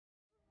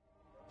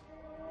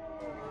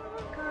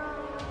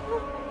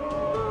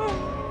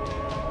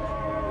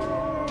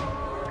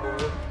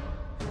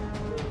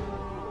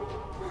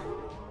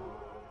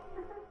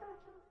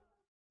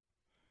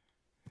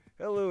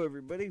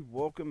everybody,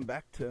 welcome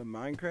back to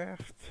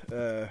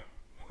Minecraft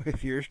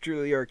with yours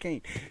truly,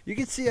 Arcane. You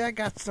can see I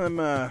got some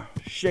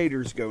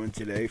shaders going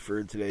today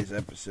for today's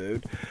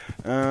episode.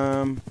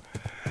 I've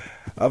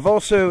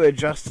also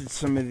adjusted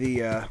some of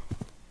the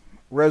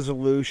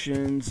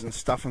resolutions and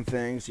stuff and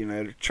things, you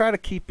know, to try to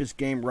keep this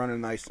game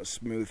running nice and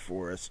smooth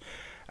for us.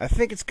 I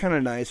think it's kind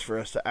of nice for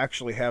us to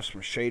actually have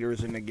some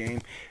shaders in the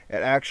game.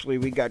 And actually,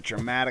 we got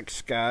dramatic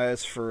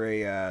skies for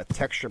a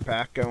texture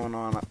pack going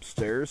on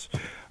upstairs.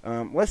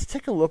 Let's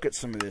take a look at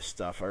some of this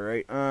stuff,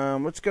 alright?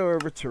 Let's go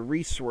over to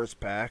resource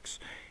packs,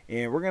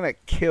 and we're going to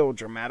kill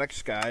dramatic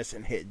skies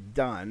and hit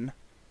done.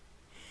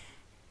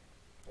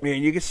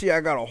 And you can see I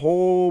got a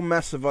whole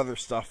mess of other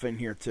stuff in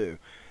here too.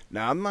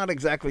 Now, I'm not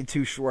exactly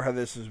too sure how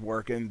this is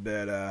working,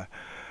 but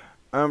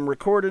I'm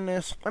recording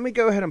this. Let me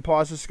go ahead and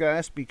pause this,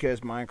 guys, because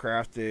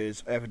Minecraft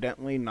is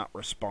evidently not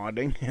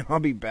responding, and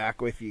I'll be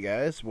back with you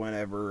guys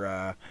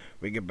whenever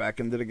we get back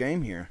into the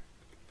game here.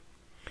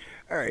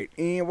 Alright,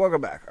 and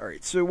welcome back.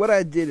 Alright, so what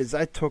I did is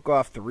I took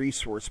off the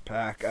resource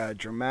pack,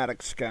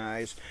 Dramatic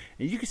Skies,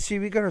 and you can see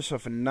we got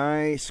ourselves a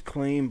nice,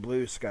 clean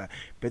blue sky,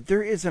 but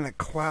there isn't a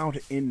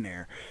cloud in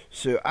there.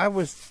 So I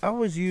was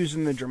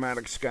using the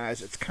Dramatic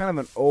Skies. It's kind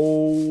of an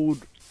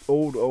old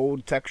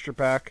texture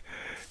pack,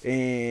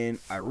 and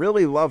I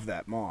really love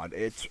that mod.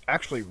 It's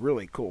actually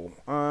really cool.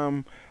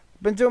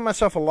 Been doing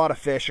myself a lot of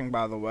fishing,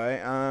 by the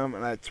way, and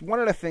that's one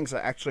of the things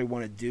I actually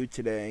want to do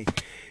today.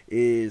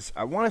 Is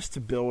I want us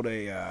to build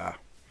a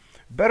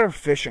better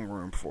fishing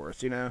room for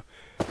us. You know,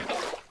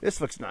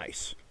 this looks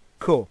nice,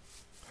 cool.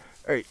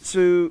 All right,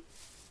 so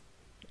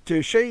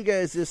to show you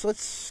guys this,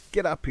 let's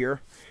get up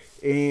here,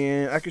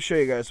 and I can show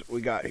you guys what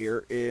we got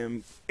here.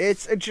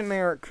 It's a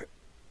generic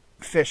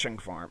fishing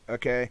farm,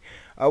 okay?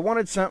 I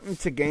wanted something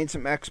to gain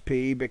some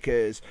XP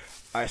because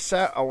I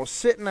was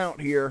sitting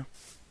out here.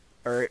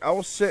 Alright, I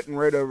was sitting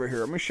right over here.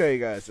 Let me show you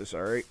guys this,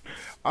 alright?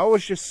 I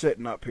was just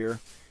sitting up here,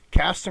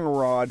 casting a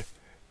rod,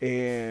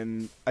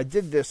 and I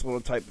did this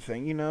little type of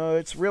thing. You know,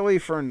 it's really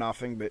for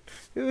nothing, but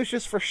it was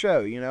just for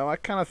show, you know? I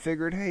kind of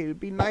figured, hey, it'd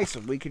be nice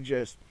if we could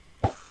just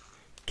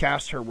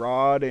cast her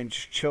rod and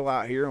just chill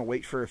out here and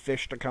wait for a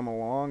fish to come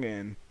along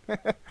and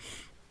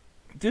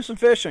do some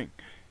fishing.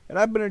 And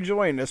I've been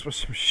enjoying this with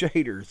some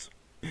shaders.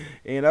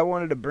 And I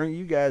wanted to bring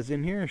you guys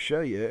in here and show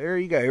you. There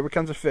you go. Here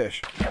comes a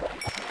fish.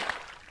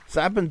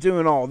 So I've been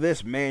doing all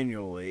this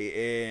manually.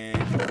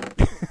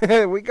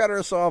 And we got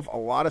ourselves a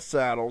lot of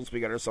saddles. We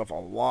got ourselves a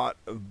lot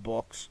of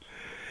books.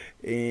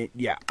 And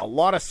yeah, a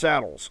lot of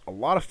saddles. A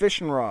lot of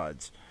fishing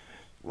rods.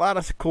 A lot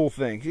of cool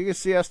things. You can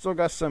see I still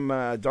got some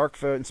dark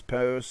fence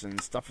posts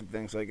and stuff and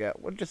things like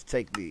that. We'll just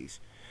take these.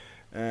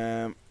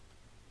 Oh,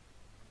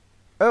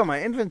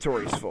 my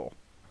inventory's full.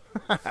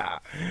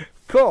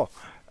 Cool.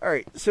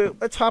 Alright, so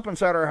let's hop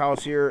inside our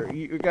house here.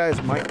 You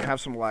guys might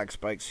have some lag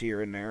spikes here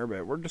and there,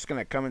 but we're just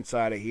going to come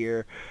inside of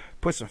here,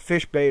 put some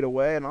fish bait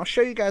away, and I'll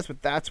show you guys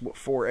what that's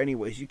for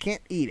anyways. You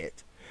can't eat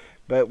it,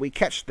 but we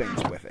catch things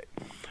with it.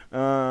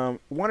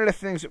 One of the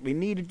things that we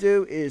need to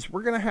do is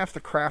we're going to have to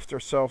craft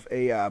ourselves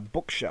a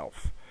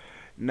bookshelf.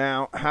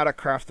 Now, how to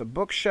craft a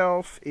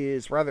bookshelf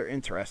is rather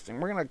interesting.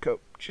 We're going to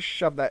go just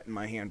shove that in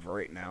my hand for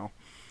right now.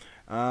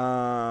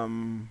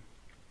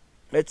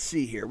 Let's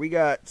see here. We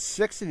got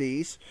 6 of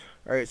these.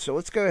 Alright, so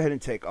let's go ahead and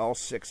take all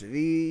 6 of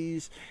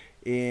these.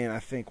 And I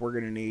think we're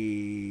going to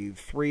need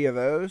 3 of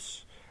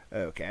those.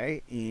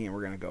 Okay, and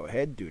we're going to go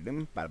ahead and do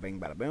them. Bada bing,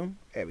 bada boom.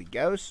 There we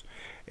go.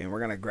 And we're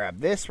going to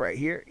grab this right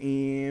here.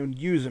 And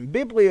using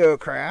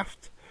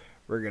Bibliocraft,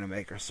 we're going to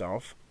make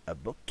ourselves a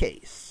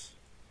bookcase.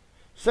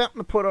 Something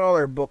to put all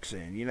our books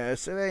in, you know,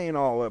 so they ain't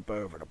all up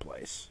over the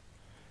place.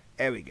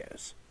 There we go.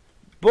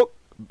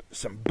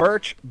 Some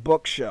birch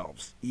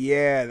bookshelves.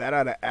 Yeah, that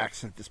ought to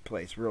accent this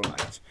place real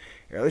nice.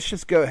 Here, let's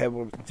just go ahead.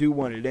 We'll do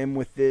one of them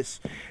with this.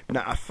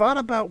 Now, I thought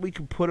about we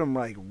could put them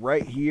like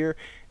right here,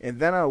 and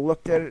then I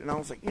looked at it and I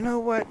was like, you know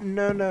what?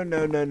 No.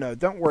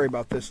 Don't worry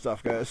about this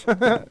stuff, guys.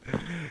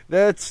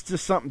 That's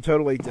just something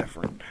totally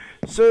different.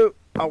 So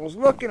I was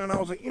looking and I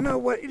was like, you know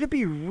what? It'd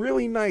be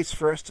really nice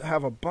for us to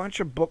have a bunch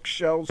of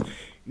bookshelves,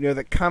 you know,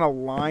 that kind of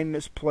line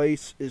this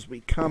place as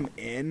we come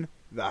in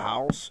the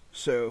house.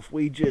 So if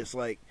we just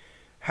like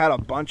had a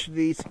bunch of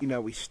these, you know,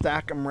 we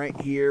stack them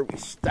right here, we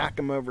stack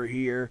them over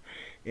here,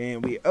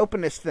 and we open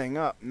this thing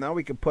up. Now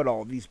we can put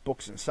all these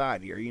books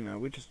inside here, you know,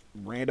 we just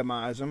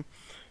randomize them,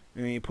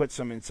 and then you put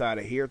some inside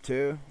of here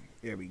too.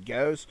 There we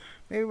go.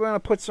 Maybe we want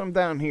to put some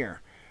down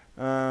here.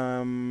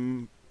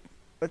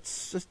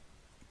 Let's just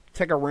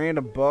take a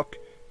random book,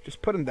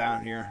 just put them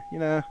down here, you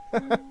know.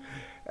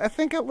 I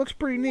think it looks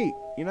pretty neat,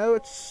 you know,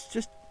 it's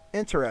just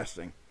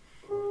interesting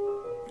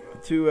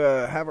to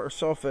have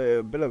ourselves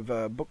a bit of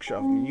a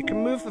bookshelf. I mean, you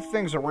can move the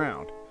things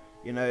around.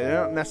 You know, they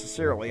don't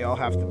necessarily all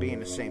have to be in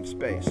the same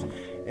space.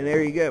 And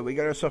there you go. We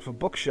got ourselves a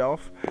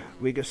bookshelf.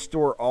 We can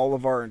store all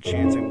of our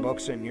enchanting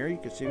books in here. You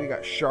can see we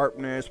got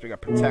sharpness, we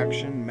got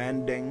protection,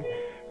 mending,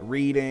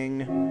 reading.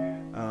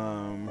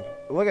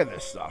 Look at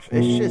this stuff.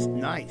 It's just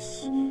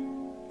nice.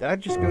 Did I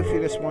just go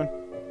through this one?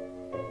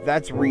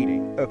 That's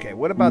reading. Okay,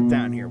 what about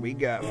down here? We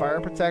got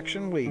fire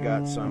protection. We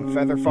got some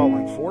feather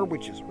falling 4,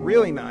 which is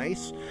really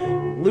nice.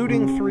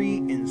 Looting 3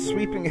 and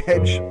sweeping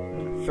edge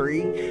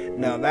 3.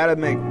 Now that'd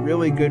make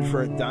really good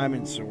for a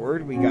diamond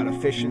sword. We got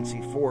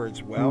efficiency 4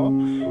 as well.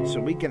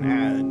 So we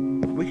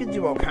can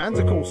do all kinds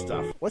of cool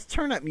stuff. Let's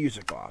turn that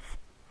music off.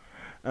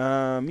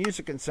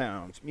 Music and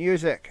sounds.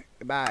 Music.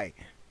 Goodbye.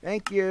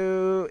 Thank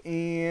you.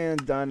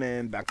 And done,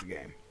 and back to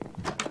game.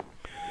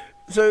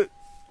 So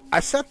I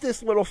set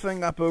this little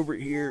thing up over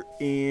here,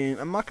 and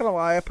I'm not going to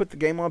lie, I put the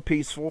game on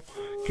peaceful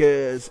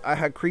because I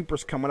had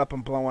creepers coming up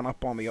and blowing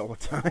up on me all the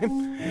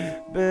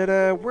time.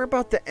 But we're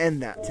about to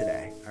end that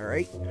today,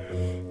 alright?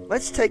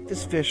 Let's take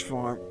this fish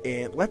farm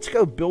and let's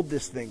go build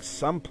this thing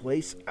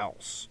someplace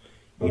else.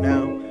 You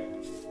know,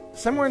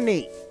 somewhere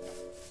neat.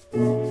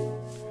 We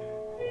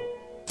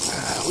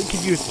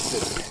could use the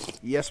food.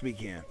 Yes, we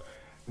can.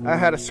 I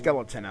had a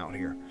skeleton out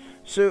here.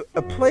 So,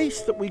 a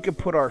place that we could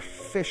put our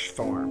fish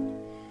farm.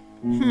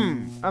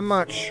 I'm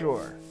not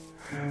sure.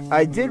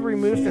 I did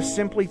remove the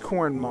Simply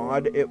Corn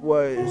mod. It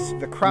was,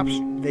 the crops,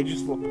 they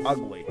just look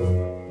ugly.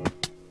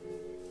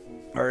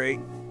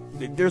 Alright.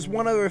 There's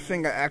one other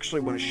thing I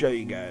actually want to show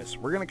you guys.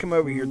 We're going to come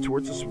over here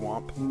towards the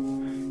swamp.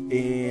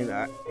 And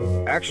I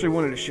actually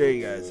wanted to show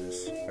you guys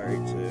this.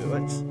 Alright, so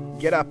let's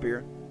get up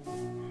here.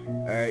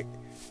 Alright.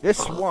 This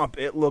swamp,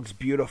 it looks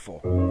beautiful.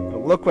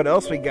 But look what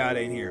else we got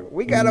in here.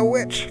 We got a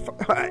witch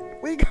hut.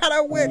 We got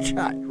a witch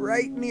hut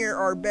right near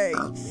our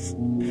base.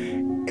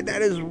 And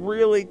that is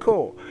really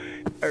cool.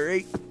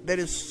 Alright, that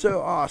is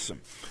so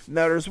awesome.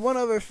 Now, there's one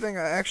other thing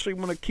I actually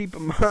want to keep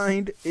in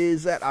mind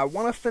is that I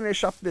want to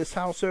finish up this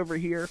house over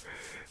here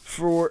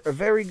for a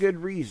very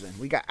good reason.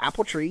 We got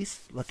apple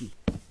trees. Lucky.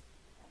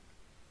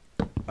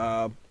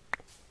 That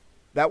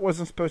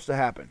wasn't supposed to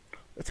happen.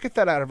 Let's get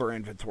that out of our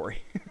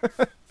inventory.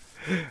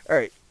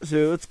 Alright,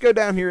 so let's go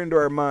down here into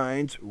our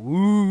mines.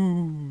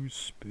 Ooh,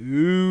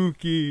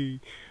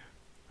 spooky.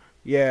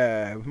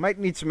 Yeah, we might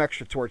need some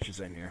extra torches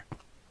in here.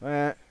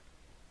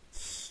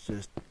 It's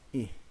just...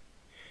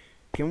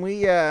 Can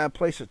we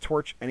place a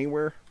torch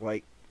anywhere?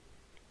 Like,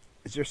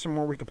 is there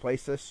somewhere we can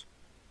place this?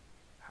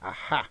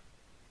 Aha.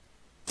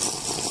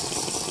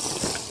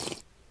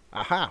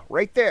 Aha,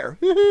 right there.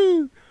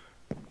 Woohoo!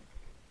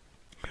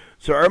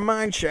 So our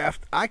mine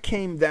shaft, I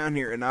came down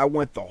here and I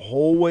went the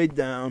whole way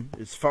down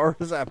as far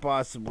as I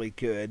possibly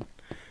could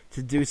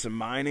to do some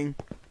mining.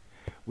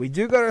 We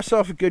do got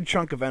ourselves a good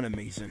chunk of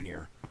enemies in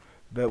here,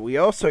 but we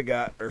also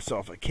got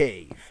ourselves a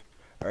cave.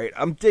 Alright,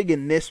 I'm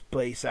digging this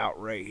place out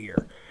right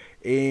here,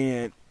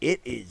 and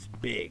it is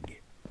big.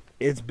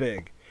 It's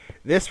big.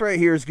 This right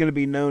here is going to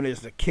be known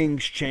as the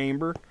King's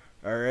Chamber.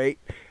 Alright,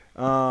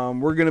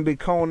 we're going to be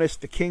calling this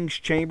the King's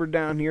Chamber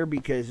down here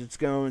because it's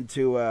going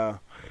to...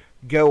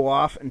 go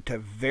off into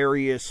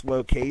various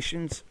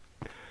locations.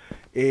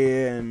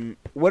 And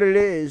what it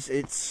is,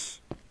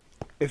 it's,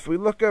 if we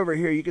look over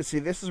here, you can see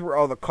this is where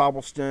all the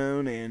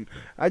cobblestone, and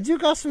I do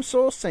got some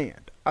soul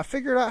sand. I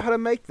figured out how to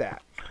make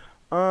that.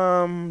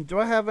 Do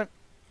I have it?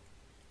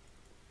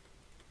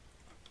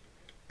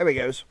 There we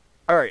goes.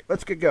 Alright,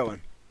 let's get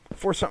going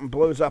before something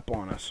blows up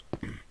on us.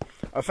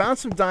 I found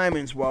some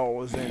diamonds while I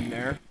was in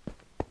there.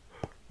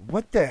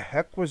 What the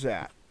heck was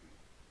that?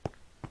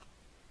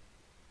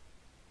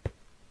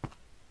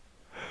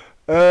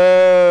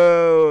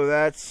 Oh,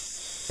 that's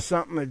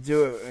something to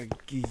do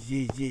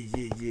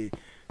with...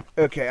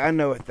 Okay, I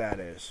know what that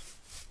is.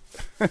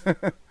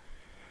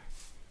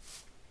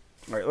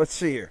 Alright, let's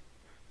see here.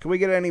 Can we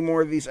get any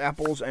more of these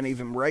apples and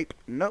even ripe?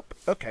 Nope.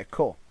 Okay,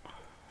 cool.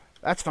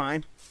 That's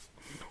fine.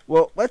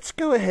 Well, let's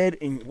go ahead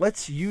and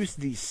let's use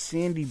these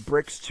sandy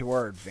bricks to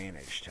our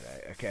advantage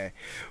today, okay?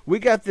 We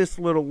got this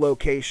little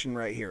location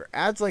right here.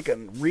 Adds like a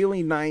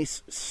really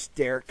nice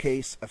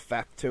staircase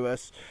effect to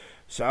us.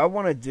 So what I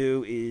want to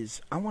do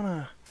is, I want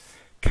to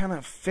kind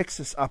of fix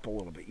this up a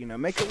little bit, you know,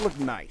 make it look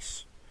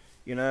nice.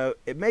 You know,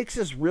 it makes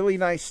this really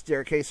nice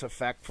staircase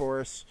effect for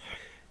us.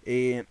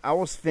 And I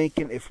was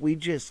thinking if we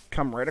just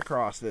come right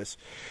across this,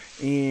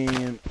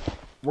 and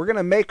we're going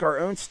to make our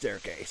own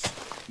staircase,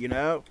 you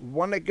know,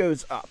 one that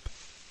goes up.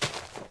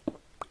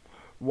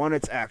 One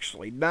that's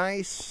actually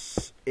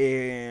nice,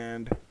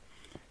 and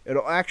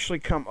it'll actually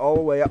come all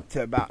the way up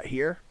to about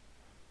here.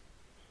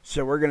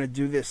 So we're going to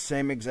do this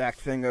same exact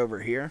thing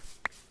over here.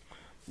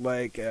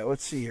 Like,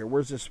 let's see here.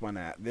 Where's this one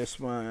at? This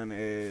one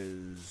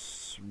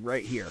is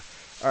right here.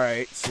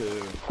 Alright,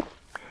 so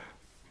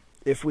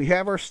if we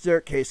have our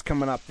staircase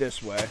coming up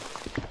this way,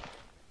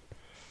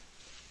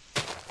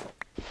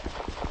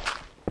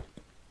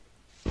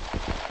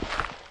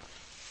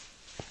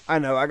 I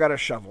know, I got a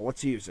shovel.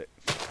 Let's use it.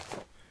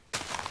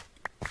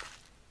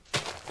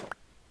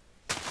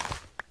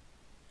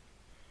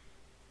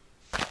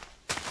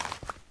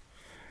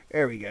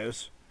 There we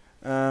goes.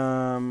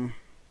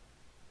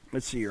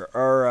 Let's see here.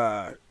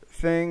 Our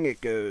thing,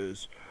 it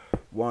goes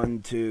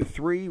 1, 2,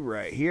 3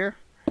 right here.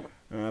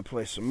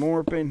 Place some more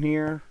up in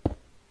here.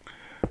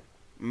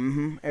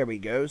 There we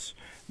goes.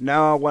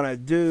 Now what I want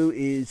to do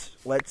is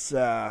let's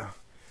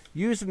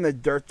using the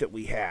dirt that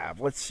we have.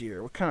 Let's see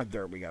here. What kind of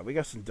dirt we got? We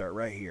got some dirt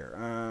right here.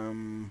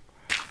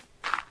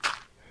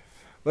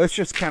 Let's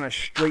just kind of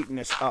straighten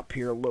this up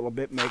here a little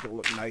bit, make it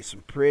look nice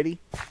and pretty.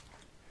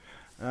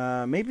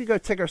 Maybe go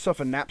take ourselves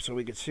a nap so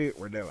we can see what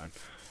we're doing.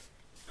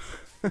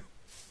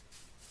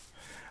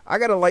 I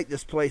gotta light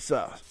this place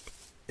up.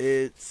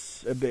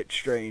 It's a bit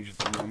strange at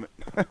the moment.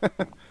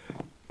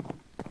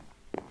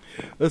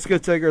 Let's go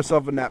take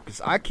ourselves a nap,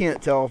 because I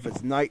can't tell if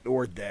it's night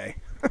or day.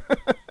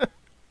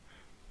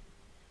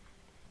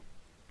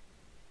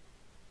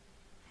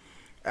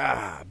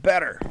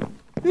 Better.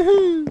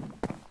 Woohoo!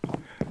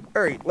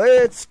 Alright,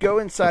 let's go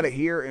inside of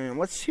here and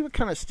let's see what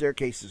kind of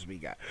staircases we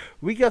got.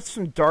 We got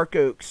some dark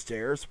oak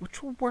stairs,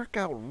 which will work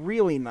out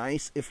really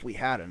nice if we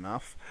had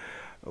enough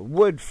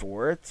wood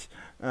for it.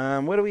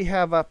 What do we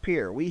have up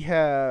here? We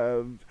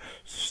have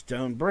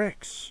stone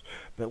bricks,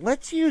 but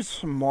let's use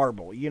some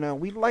marble. You know,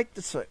 we like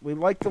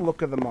the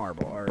look of the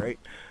marble. All right.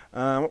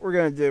 What we're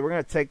gonna do? We're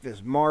gonna take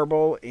this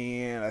marble,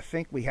 and I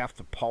think we have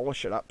to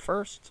polish it up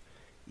first.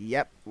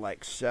 Yep,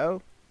 like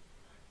so.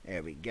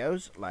 There we go,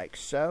 like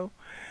so.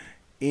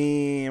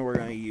 And we're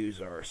gonna use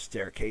our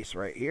staircase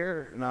right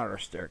here. Not our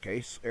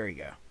staircase. There we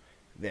go.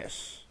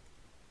 This.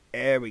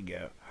 There we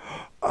go.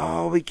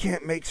 Oh, we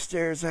can't make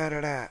stairs out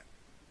of that.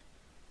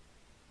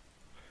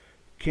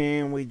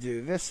 Can we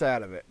do this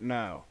out of it?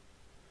 No.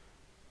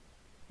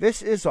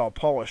 This is all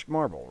polished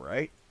marble,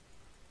 right?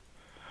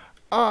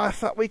 Oh, I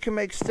thought we could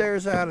make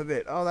stairs out of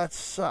it. Oh, that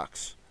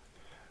sucks.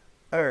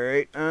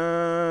 Alright,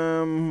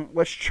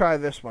 let's try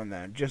this one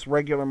then. Just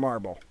regular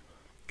marble.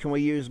 Can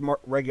we use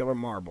regular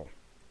marble?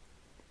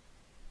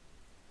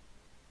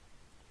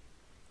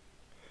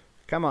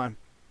 Come on.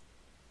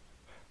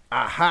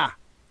 Aha!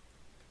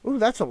 Ooh,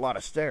 that's a lot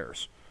of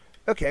stairs.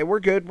 Okay, we're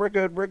good, we're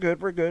good, we're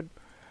good, we're good.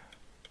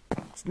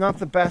 It's not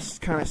the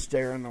best kind of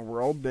stair in the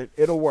world, but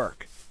it'll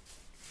work.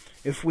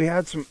 If we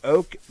had some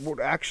oak, it would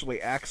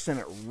actually accent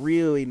it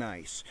really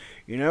nice.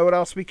 You know what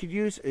else we could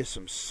use? Is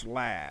some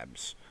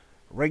slabs.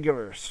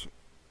 Regular,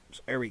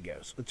 there we go.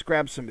 So let's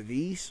grab some of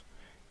these.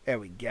 There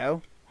we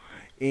go.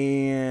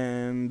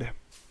 And,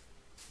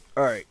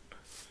 alright.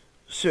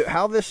 So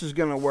how this is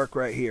going to work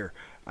right here.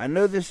 I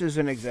know this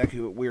isn't exactly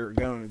what we're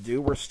going to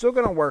do. We're still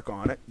going to work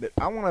on it, but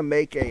I want to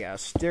make a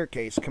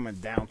staircase coming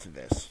down to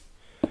this.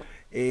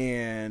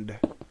 And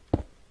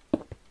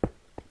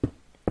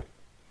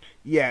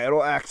yeah,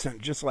 it'll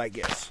accent just like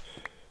this.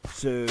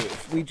 So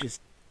if we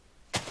just,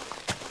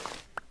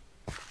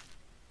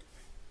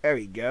 there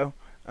we go.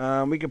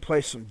 We can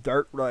place some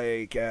dirt,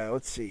 like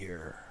let's see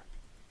here.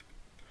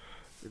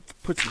 Let's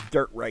put some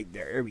dirt right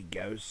there. There we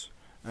goes.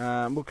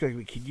 Looks like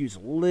we could use a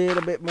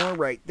little bit more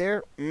right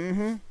there.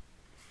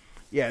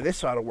 Yeah,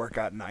 this ought to work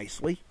out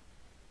nicely.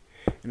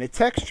 And the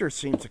texture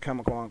seems to come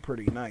along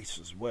pretty nice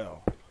as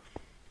well.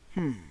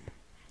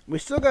 We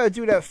still got to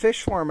do that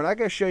fish farm, and I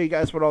got to show you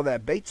guys what all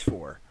that bait's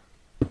for.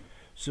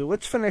 So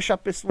let's finish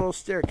up this little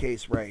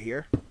staircase right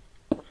here.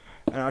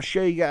 And I'll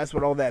show you guys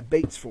what all that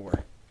bait's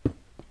for.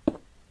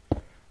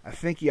 I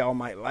think y'all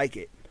might like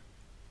it.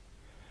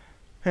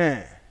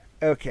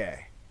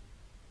 Okay.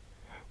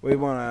 We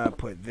want to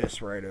put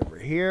this right over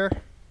here.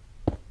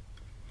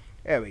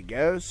 There we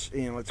goes.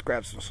 And let's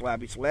grab some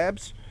slabby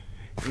slabs.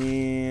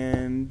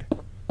 And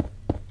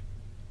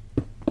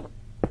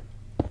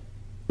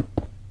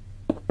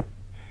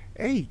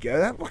there you go.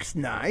 That looks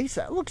nice.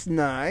 That looks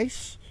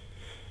nice.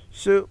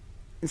 So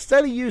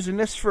instead of using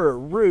this for a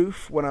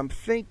roof, what I'm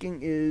thinking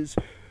is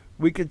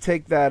we could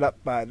take that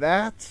up by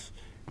that.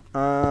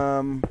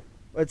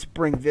 Let's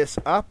bring this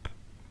up.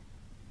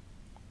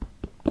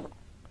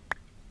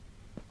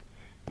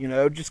 You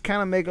know, just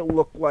kind of make it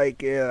look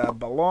like it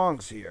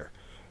belongs here.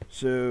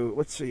 So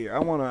let's see here. I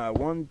want a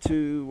 1,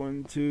 2,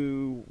 1,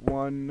 2,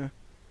 1.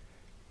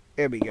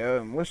 There we go.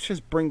 And let's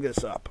just bring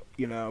this up.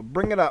 You know,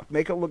 bring it up.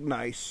 Make it look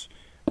nice.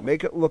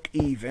 Make it look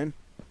even.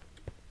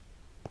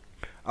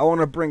 I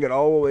want to bring it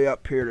all the way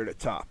up here to the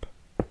top.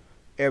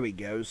 There we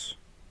goes.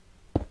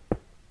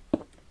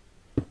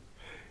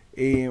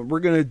 And we're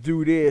going to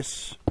do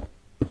this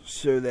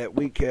so that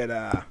we could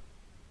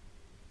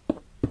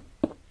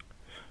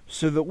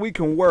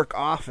work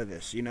off of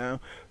this, you know.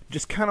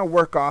 Just kind of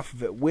work off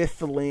of it with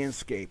the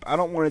landscape. I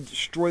don't want to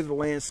destroy the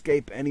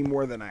landscape any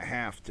more than I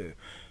have to.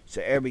 So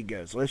there we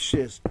go. So let's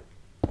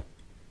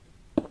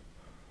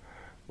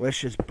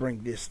just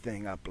bring this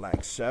thing up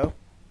like so.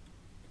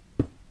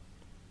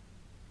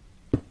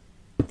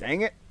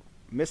 Dang it.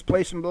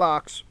 Misplacing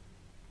blocks.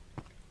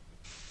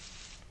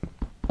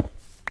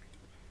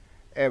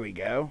 There we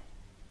go.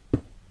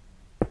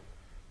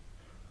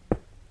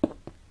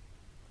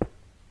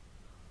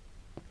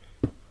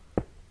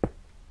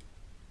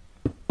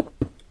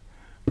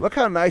 Look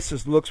how nice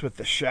this looks with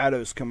the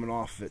shadows coming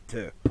off of it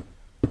too.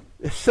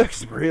 This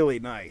looks really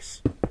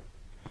nice.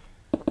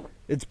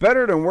 It's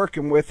better than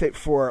working with it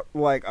for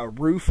like a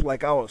roof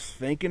like I was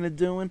thinking of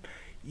doing.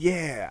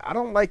 Yeah, I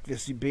don't like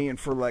this being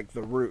for like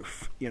the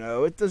roof. You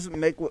know, it doesn't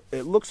make,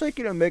 it looks like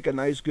it'll make a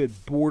nice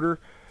good border,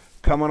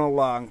 coming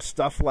along,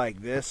 stuff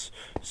like this.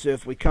 So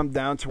if we come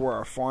down to where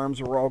our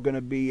farms are all going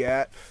to be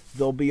at,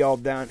 they'll be all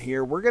down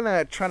here. We're going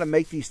to try to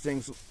make these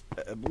things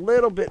a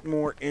little bit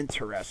more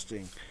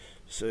interesting.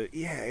 So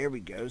yeah, here we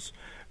goes.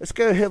 Let's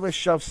go ahead, let's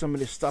shove some of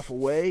this stuff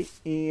away,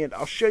 and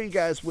I'll show you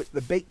guys what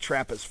the bait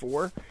trap is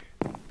for.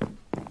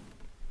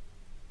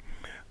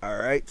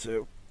 Alright,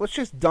 so let's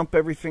just dump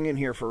everything in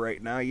here for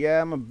right now.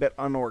 Yeah, I'm a bit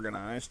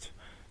unorganized.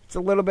 It's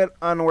a little bit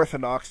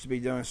unorthodox to be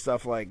doing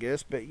stuff like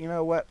this, but you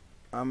know what?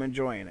 I'm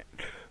enjoying it.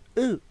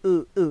 Ooh,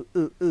 ooh, ooh,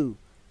 ooh, ooh.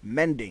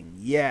 Mending.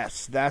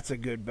 Yes, that's a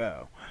good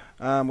bow.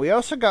 We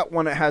also got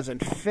one that has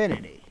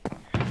infinity.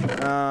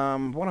 I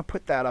want to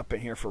put that up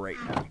in here for right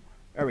now.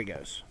 There we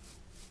goes.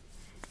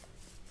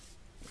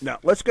 Now,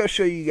 let's go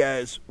show you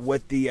guys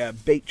what the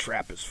bait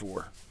trap is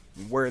for.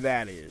 And where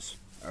that is.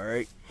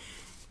 Alright.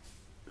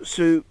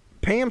 So,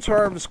 Pam's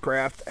Harvest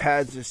Craft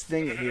has this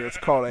thing in here. It's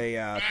called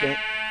a thing.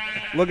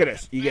 Look at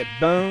this. You get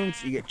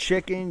bones, you get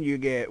chicken, you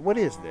get... What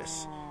is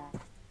this?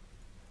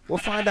 We'll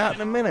find out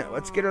in a minute.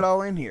 Let's get it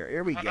all in here.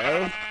 Here we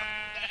go.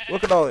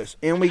 Look at all this.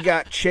 And we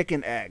got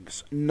chicken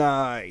eggs.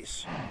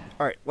 Nice.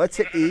 Alright, let's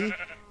hit E.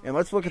 And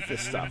let's look at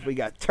this stuff. We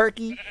got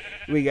turkey,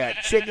 we got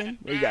chicken,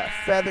 we got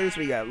feathers,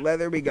 we got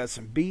leather, we got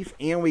some beef,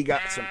 and we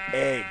got some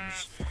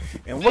eggs.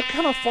 And what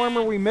kind of farm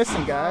are we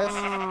missing, guys?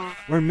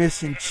 We're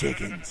missing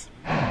chickens.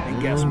 And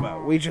guess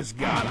what? We just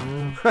got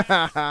them.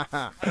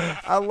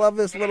 I love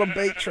this little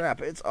bait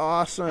trap. It's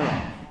awesome.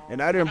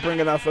 And I didn't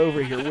bring enough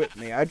over here with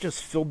me. I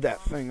just filled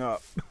that thing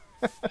up.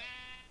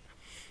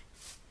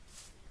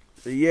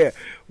 So yeah,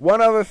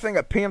 one other thing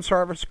that Pam's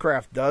Harvest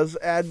Craft does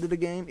add to the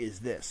game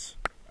is this.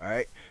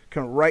 Alright?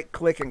 Can right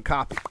click and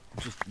copy.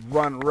 Just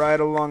run right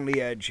along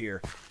the edge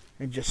here.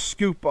 And just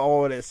scoop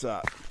all of this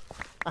up.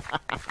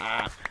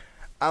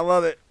 I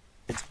love it.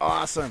 It's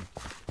awesome.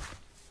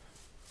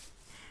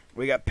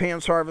 We got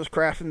Pam's Harvest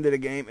Craft into the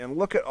game. And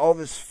look at all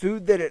this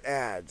food that it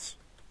adds.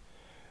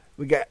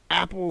 We got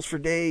apples for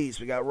days.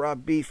 We got raw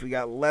beef. We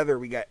got leather.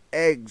 We got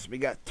eggs. We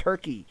got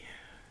turkey.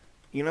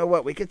 You know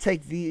what? We could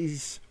take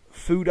these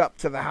food up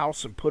to the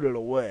house and put it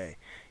away.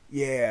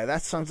 Yeah,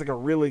 that sounds like a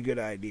really good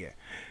idea.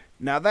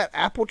 Now that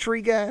apple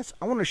tree, guys,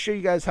 I want to show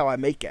you guys how I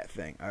make that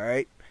thing,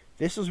 alright?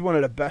 This is one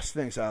of the best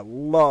things I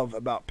love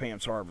about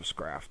Pam's Harvest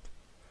Craft.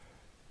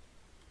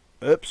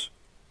 Oops.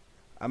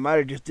 I might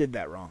have just did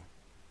that wrong.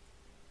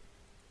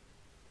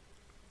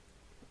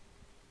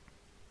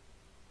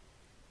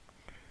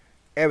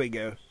 There we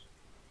go.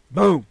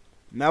 Boom.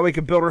 Now we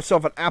can build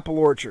ourselves an apple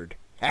orchard.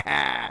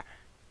 And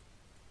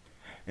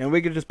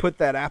we can just put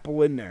that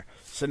apple in there.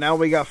 So now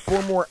we got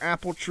 4 more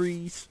apple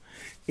trees.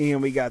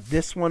 And we got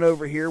this one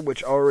over here,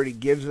 which already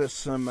gives us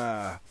some,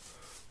 apples.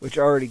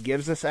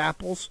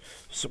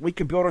 So we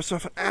can build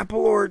ourselves an apple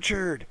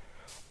orchard.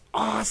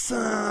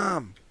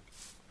 Awesome!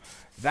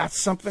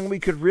 That's something we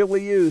could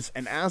really use.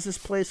 And as this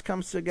place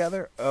comes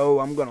together, oh,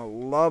 I'm going to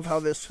love how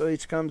this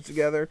place comes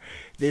together.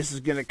 This is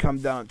going to come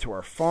down to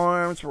our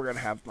farms. We're going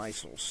to have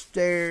nice little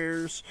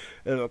stairs.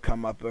 It'll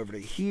come up over to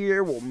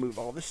here. We'll move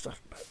all this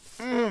stuff.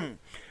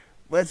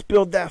 Let's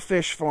build that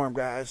fish farm,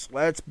 guys.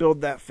 Let's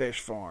build that fish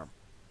farm.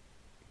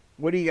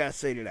 What do you guys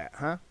say to that,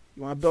 huh?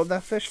 You want to build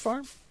that fish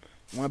farm?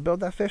 You want to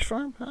build that fish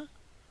farm, huh?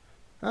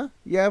 Huh?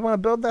 Yeah, I want to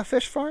build that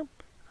fish farm?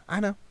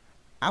 I know.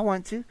 I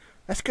want to.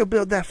 Let's go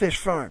build that fish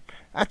farm.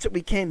 That's what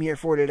we came here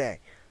for today.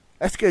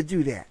 Let's go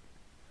do that.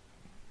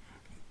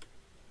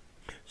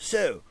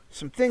 So,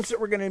 some things that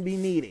we're going to be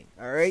needing,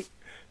 alright?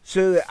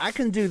 So that I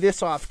can do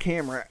this off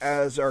camera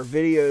as our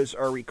videos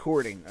are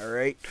recording,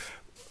 alright?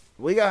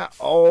 We got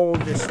all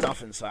this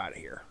stuff inside of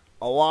here.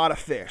 A lot of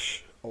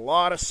fish. A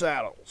lot of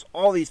saddles,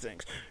 all these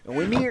things, and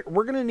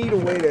we're going to need a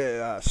way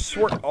to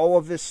sort all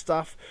of this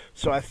stuff.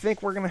 So I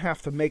think we're going to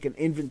have to make an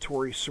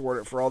inventory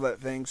sorter for all that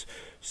things,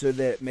 so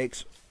that it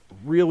makes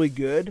really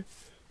good.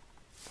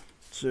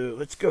 So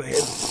let's go ahead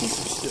and eat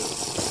some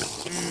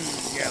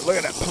stew. Yeah, look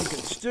at that pumpkin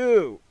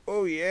stew.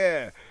 Oh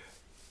yeah,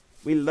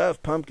 we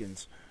love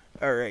pumpkins.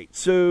 All right,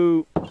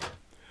 so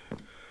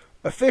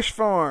a fish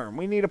farm.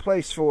 We need a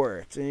place for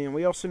it. And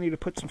we also need to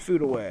put some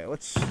food away.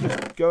 Let's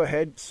just go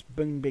ahead.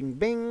 Bing, bing,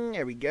 bing.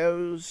 There we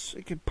goes.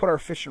 We could put our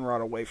fishing rod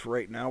away for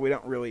right now. We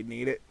don't really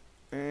need it.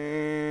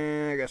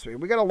 And I guess we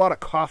got a lot of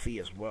coffee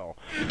as well.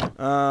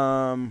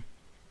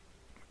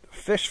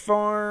 Fish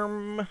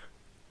farm.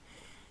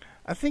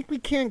 I think we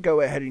can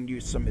go ahead and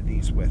use some of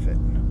these with it.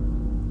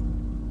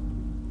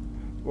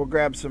 We'll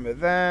grab some of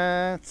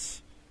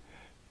that.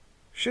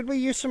 Should we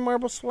use some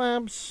marble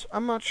slabs?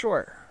 I'm not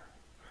sure.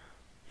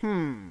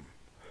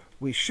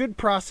 We should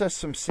process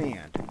some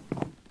sand.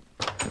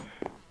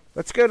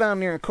 Let's go down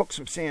there and cook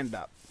some sand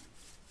up.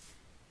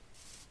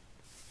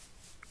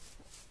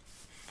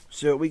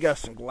 So we got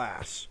some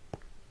glass.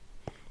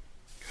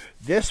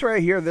 This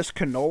right here, this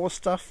canola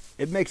stuff,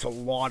 it makes a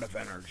lot of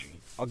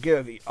energy. I'll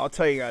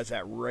tell you guys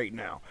that right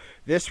now.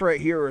 This right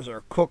here is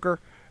our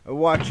cooker. And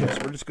watch this.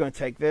 We're just going to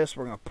take this.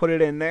 We're going to put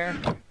it in there.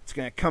 It's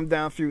going to come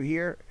down through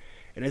here.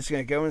 And it's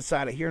going to go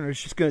inside of here. And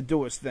it's just going to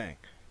do its thing.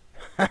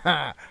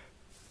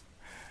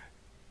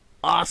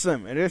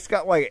 awesome. And it's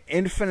got like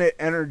infinite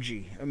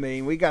energy. I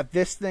mean, we got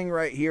this thing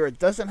right here. It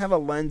doesn't have a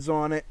lens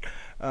on it.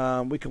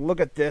 We can look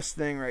at this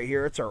thing right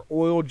here. It's our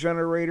oil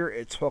generator.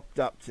 It's hooked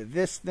up to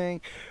this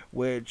thing,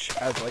 which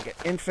has like an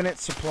infinite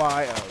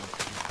supply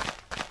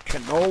of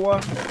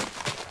canola.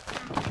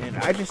 And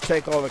I just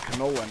take all the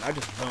canola and I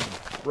just boom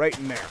right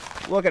in there.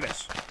 Look at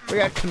this. We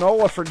got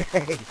canola for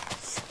days.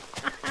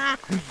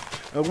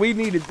 What we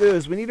need to do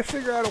is we need to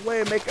figure out a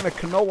way of making a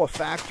canola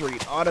factory, an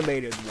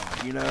automated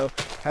one, you know,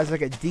 has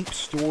like a deep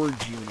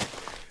storage unit.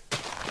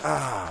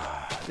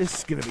 This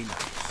is going to be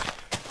nice.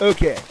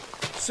 Okay,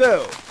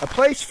 so a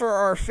place for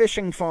our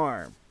fishing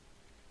farm.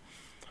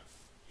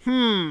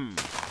 I'm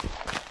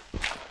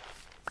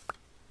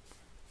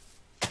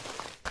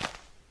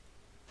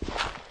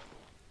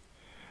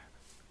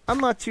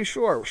not too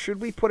sure.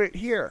 Should we put it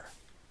here?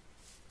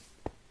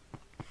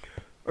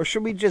 Or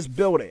should we just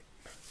build it?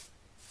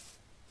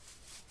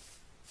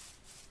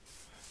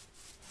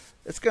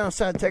 Let's go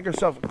outside and take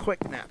ourselves a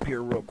quick nap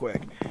here real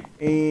quick.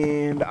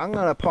 And I'm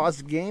going to pause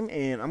the game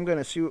and I'm going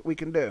to see what we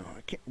can do.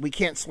 We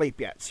can't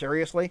sleep yet.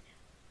 Seriously?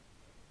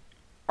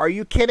 Are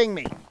you kidding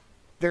me?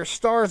 There's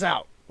stars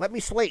out. Let me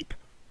sleep.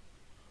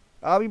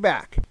 I'll be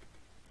back.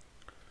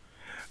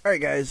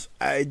 Alright guys,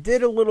 I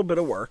did a little bit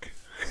of work.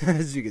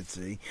 As you can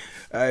see,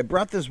 I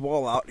brought this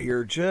wall out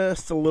here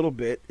just a little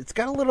bit. It's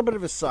got a little bit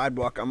of a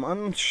sidewalk. I'm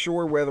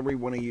unsure whether we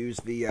want to use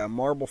the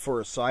marble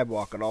for a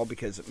sidewalk at all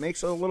because it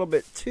makes it a little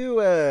bit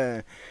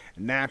too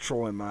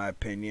natural in my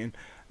opinion.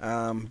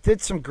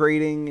 Did some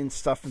grading and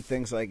stuff and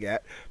things like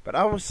that, but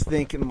I was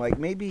thinking like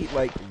maybe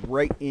like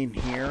right in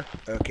here,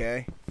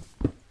 okay,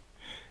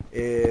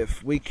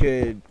 if we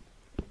could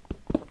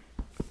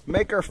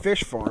make our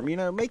fish farm, you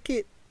know, make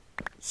it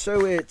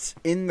so it's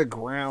in the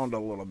ground a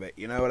little bit,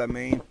 you know what I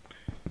mean?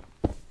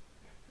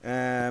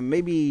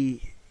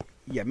 Maybe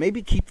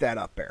keep that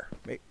up there.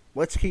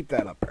 Let's keep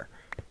that up there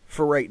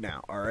for right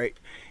now, alright?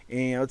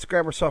 And let's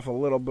grab ourselves a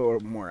little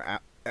bit more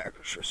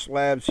extra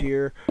slabs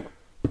here.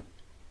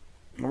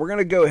 And we're going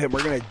to go ahead,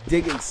 we're going to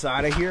dig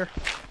inside of here.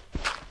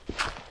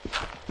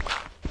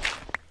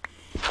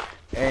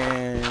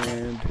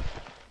 And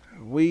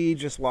we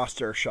just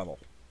lost our shovel.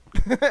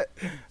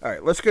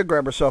 Alright, let's go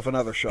grab ourselves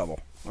another shovel.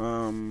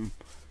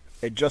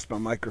 Adjust my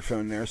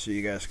microphone there so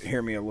you guys can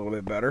hear me a little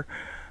bit better.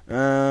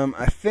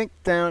 I think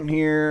down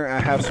here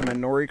I have some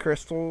Inori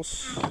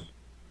crystals.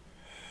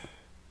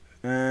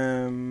 Or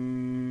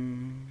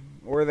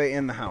are they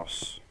in the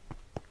house?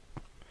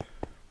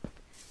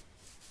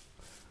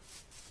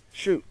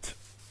 Shoot.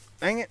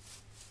 Dang it.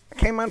 I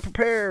came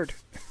unprepared.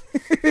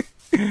 I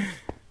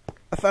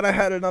thought I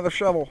had another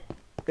shovel.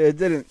 It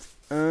didn't.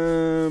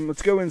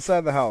 Let's go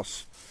inside the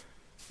house.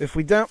 If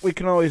we don't, we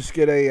can always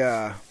get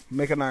a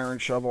make an iron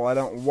shovel. I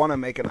don't want to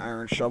make an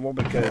iron shovel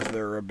because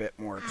they're a bit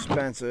more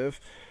expensive.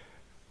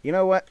 You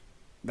know what?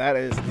 That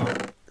is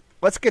not...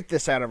 Let's get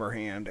this out of our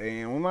hand,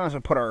 and we might as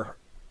well put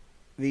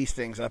these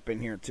things up in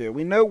here too.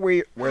 We know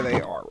where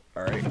they are. All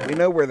right, we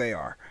know where they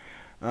are.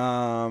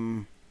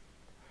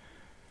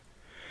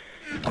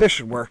 This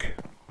should work.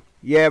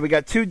 Yeah, we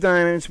got 2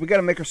 diamonds. We got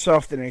to make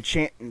ourselves an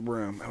enchanting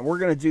room. And we're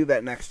going to do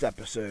that next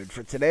episode.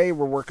 For today,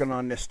 we're working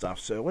on this stuff.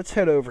 So let's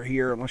head over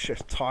here and let's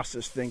just toss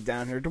this thing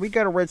down here. Do we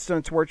got a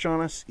redstone torch on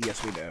us?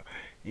 Yes, we do.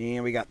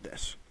 And we got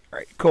this. All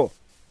right, cool.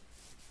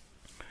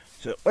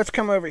 So let's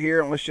come over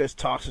here and let's just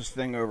toss this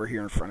thing over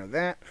here in front of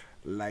that.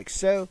 Like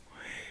so.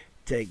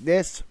 Take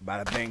this.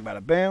 Bada bang,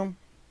 bada boom.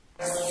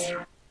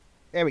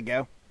 There we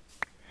go.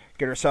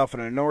 Get ourselves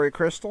an Inori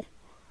crystal.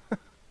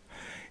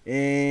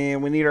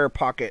 And we need our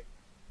pocket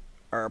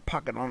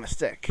on a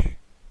stick.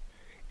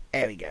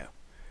 There we go.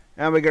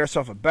 Now we get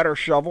ourselves a better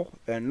shovel,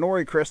 a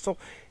Nori crystal.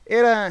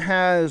 It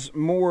has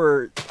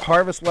more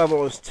harvest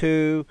level as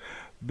 2,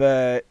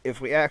 but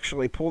if we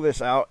actually pull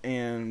this out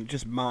and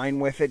just mine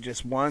with it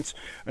just once,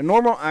 a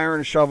normal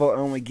iron shovel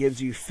only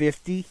gives you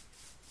 50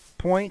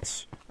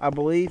 points, I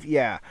believe.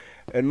 Yeah,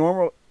 a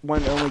normal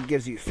one only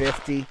gives you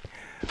 50.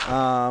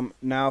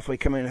 Now if we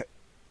come in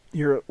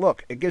here,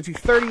 look, it gives you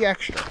 30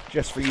 extra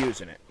just for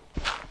using it.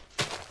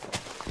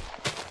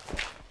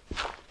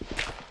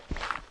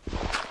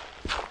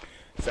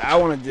 So I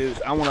want to do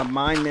is I want to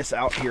mine this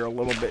out here a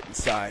little bit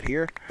inside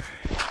here.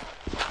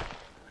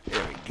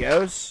 There he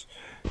goes.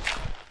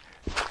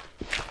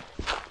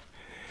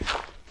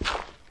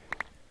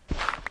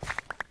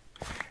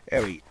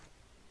 There we go.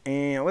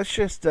 And let's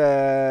just,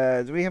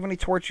 do we have any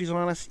torches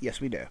on us?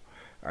 Yes, we do.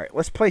 Alright,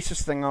 let's place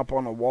this thing up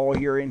on a wall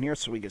here in here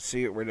so we can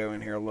see what we're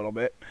doing here a little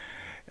bit.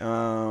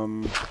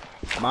 Mine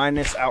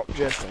this out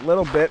just a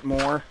little bit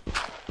more.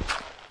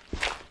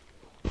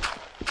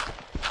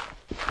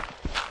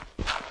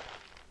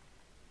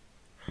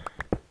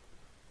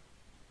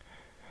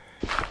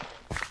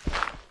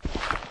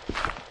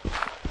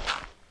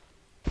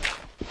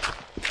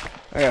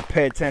 I gotta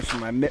pay attention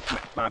to my mip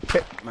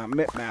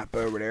map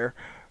over there.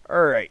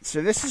 Alright,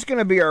 so this is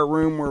gonna be our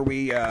room where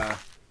we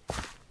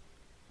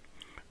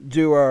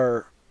do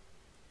our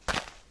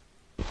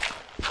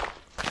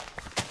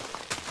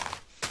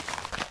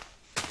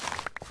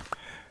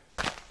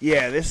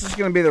Yeah, this is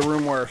going to be the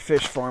room where our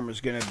fish farm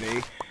is going to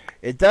be.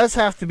 It does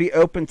have to be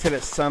open to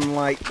the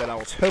sunlight, but I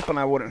was hoping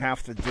I wouldn't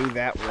have to do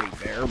that right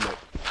there, but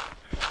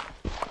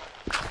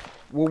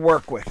we'll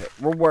work with it.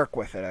 We'll work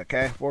with it,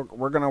 okay?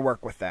 We're going to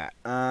work with that.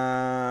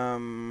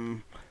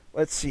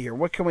 Let's see here.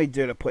 What can we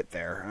do to put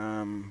there?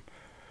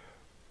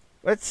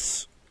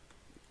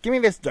 Give me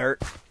this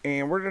dirt,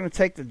 and we're going to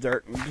take the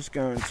dirt and we're just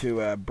going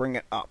to bring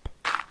it up.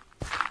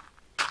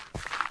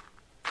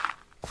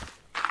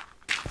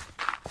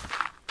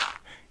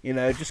 You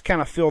know, just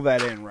kind of fill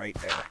that in right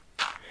there.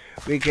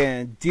 We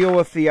can deal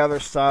with the other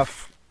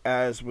stuff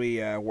as we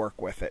work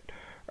with it.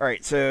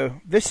 Alright, so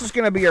this is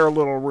going to be our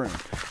little room.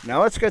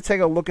 Now let's go take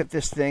a look at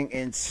this thing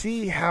and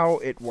see how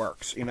it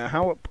works. You know,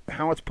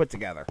 how it's put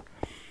together.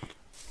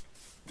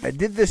 I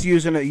did this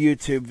using a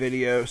YouTube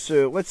video,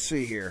 so let's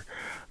see here.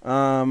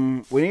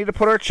 We need to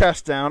put our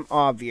chest down,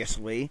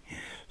 obviously.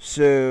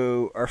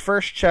 So our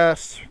first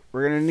chest,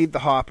 we're going to need the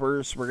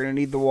hoppers. We're going to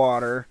need the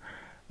water.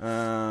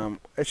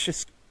 Let's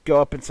just go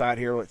up inside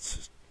here.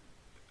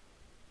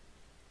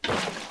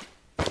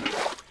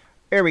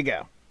 There we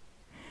go.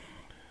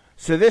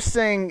 So this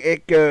thing,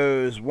 it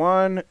goes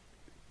 1,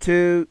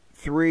 2,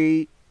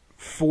 3,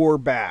 4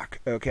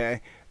 back,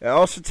 okay? It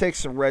also takes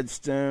some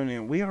redstone,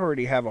 and we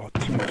already have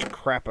too much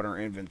crap in our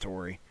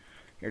inventory.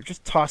 Here,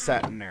 just toss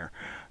that in there.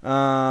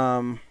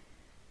 Alright,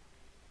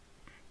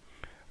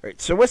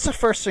 so what's the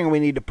first thing we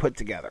need to put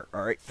together?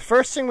 Alright, the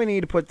first thing we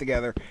need to put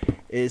together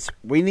is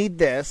we need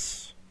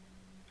this,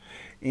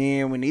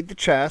 and we need the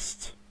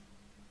chest.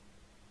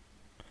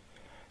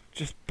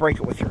 Just break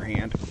it with your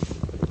hand.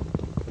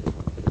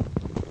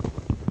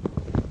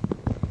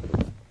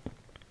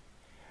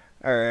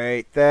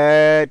 Alright,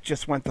 that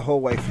just went the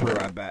whole way through,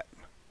 I bet.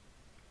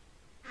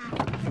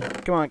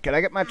 Come on, can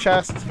I get my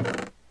chest?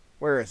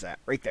 Where is that?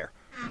 Right there.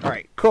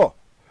 Alright, cool.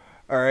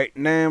 Alright,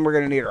 and then we're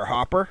going to need our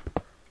hopper.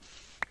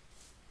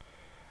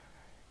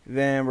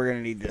 Then we're going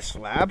to need this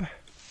slab.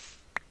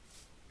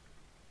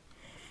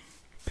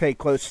 Pay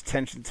close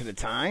attention to the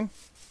time.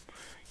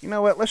 You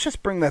know what? Let's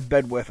just bring that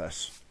bed with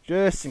us.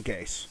 Just in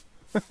case.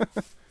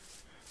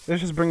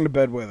 Let's just bring the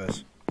bed with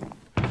us.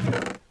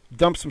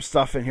 Dump some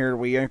stuff in here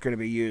we ain't going to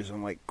be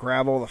using. Like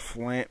gravel, the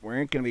flint. We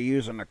ain't going to be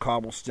using the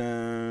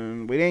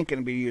cobblestone. We ain't going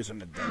to be using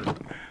the dirt.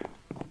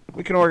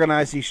 We can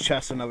organize these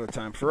chests another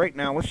time. For right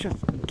now, let's just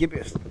give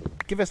us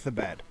the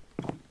bed.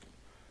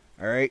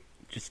 Alright?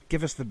 Just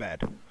give us the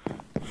bed.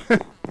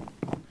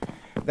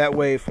 That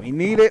way, if we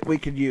need it, we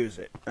could use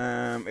it.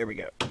 Here we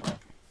go.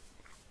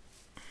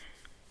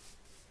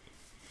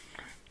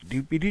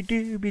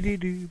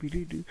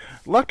 Doopy-doo-doopy-doo-doopy-doo-doo.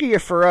 Lucky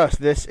for us,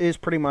 this is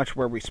pretty much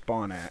where we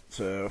spawn at.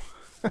 So,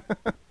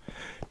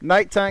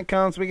 nighttime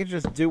comes, we can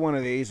just do one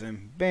of these,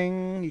 and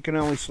bing, you can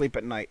only sleep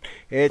at night.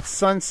 It's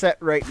sunset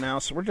right now,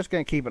 so we're just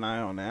going to keep an eye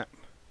on that.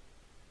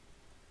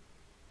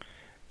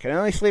 Can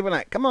only sleep at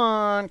night. Come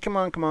on, come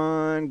on, come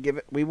on. Give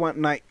it. We want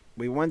night.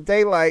 We want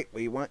daylight.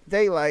 We want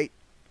daylight.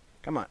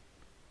 Come on.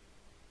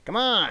 Come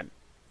on.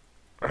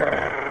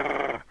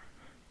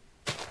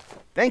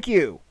 Thank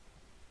you.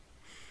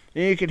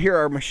 And you can hear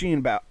our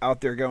machine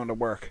out there going to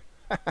work.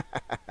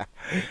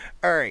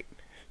 Alright.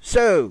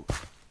 So,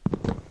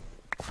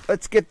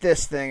 let's get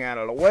this thing out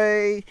of the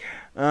way.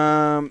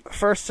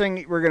 First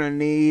thing we're going to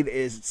need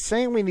is, it's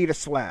saying we need a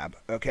slab.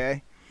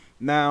 Okay.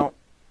 Now,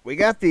 we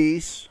got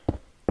these.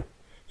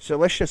 So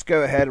let's just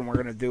go ahead and we're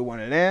going to do one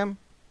of them.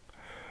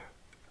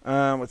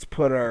 Let's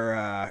put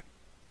our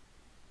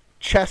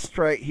chest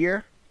right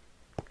here.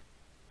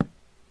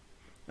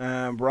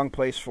 Wrong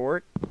place for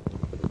it.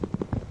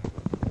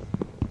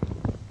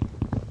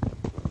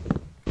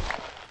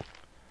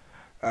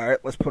 Alright,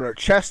 let's put our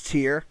chest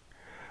here.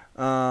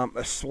 A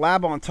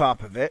slab on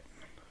top of it.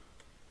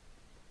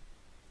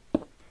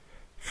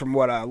 From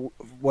what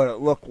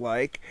it looked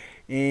like.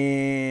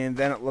 And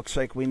then it looks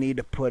like we need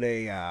to put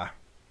a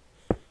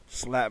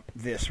slab,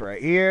 this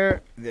right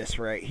here. This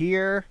right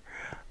here.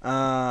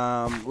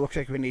 Looks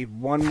like we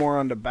need one more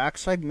on the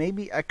backside.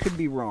 Maybe I could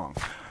be wrong.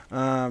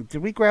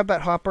 Did we grab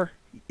that hopper?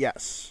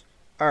 Yes.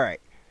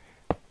 Alright.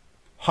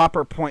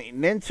 Hopper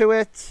pointing into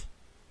it.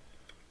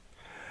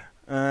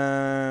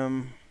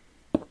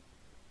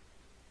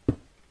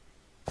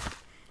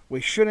 We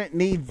shouldn't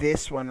need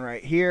this one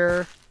right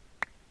here.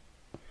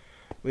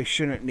 We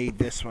shouldn't need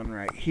this one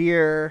right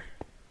here.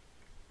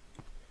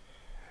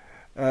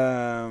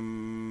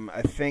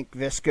 I think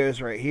this goes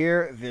right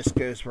here. This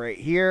goes right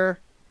here.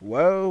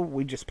 Whoa,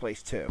 we just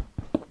placed two.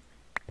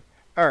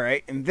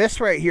 Alright, and this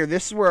right here,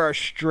 this is where our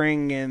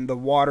string and the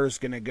water's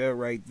going to go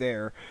right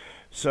there.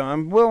 So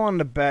I'm willing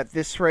to bet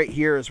this right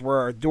here is where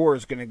our door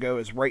is going to go,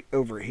 is right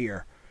over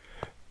here.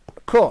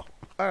 Cool.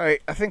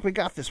 Alright, I think we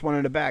got this one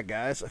in the bag,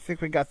 guys. I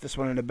think we got this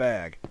one in the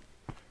bag.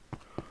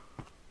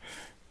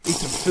 Eat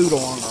some food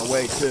along our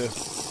way, too.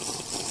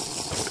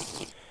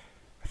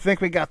 I think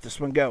we got this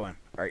one going.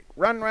 Alright,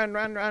 run, run,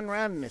 run, run,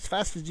 run as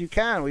fast as you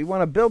can. We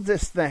want to build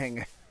this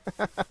thing.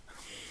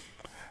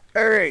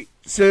 Alright,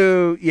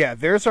 so, yeah,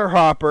 there's our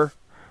hopper,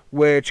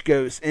 which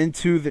goes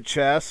into the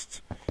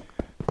chest.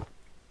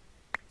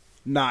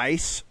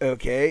 Nice.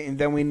 Okay, and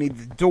then we need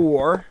the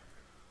door.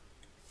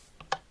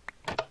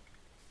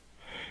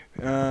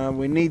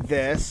 We need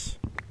this.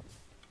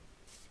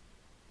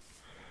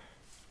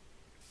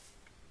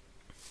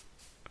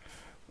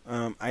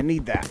 I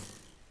need that.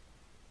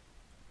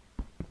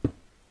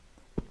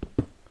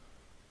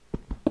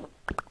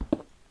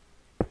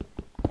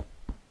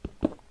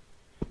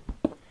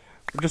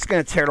 We're just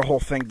going to tear the whole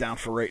thing down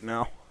for right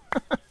now.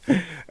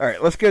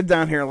 Alright, let's go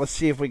down here and let's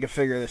see if we can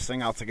figure this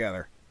thing out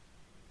together.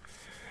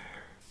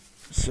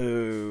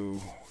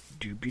 So,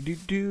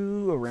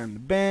 doobie-doo-doo, around the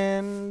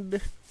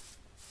bend.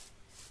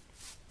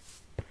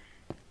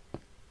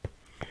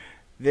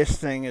 This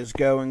thing is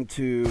going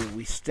to,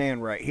 we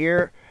stand right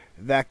here.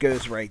 That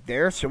goes right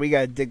there. So we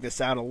got to dig this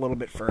out a little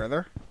bit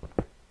further.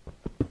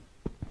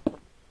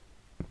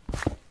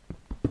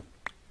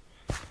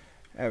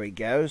 There he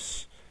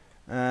goes.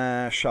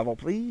 Shovel,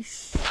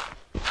 please.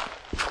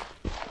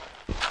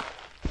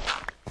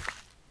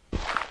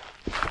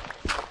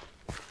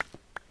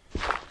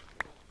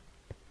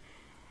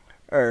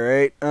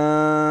 Alright,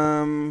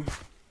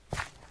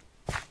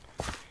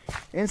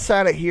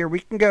 inside of here, we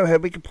can go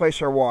ahead, we can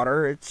place our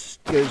water. It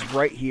goes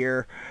right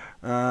here.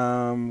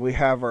 We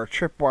have our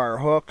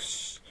tripwire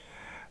hooks.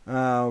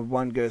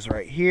 One goes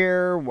right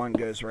here, one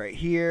goes right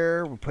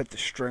here. We'll put the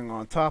string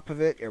on top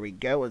of it. There we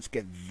go. Let's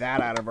get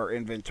that out of our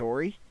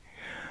inventory.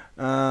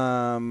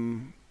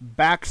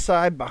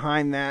 Backside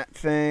behind that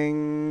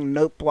thing,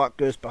 note block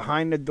goes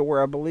behind the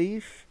door, I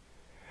believe.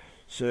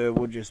 So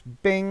we'll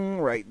just bing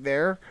right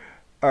there.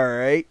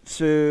 Alright,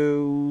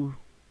 so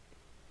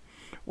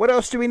what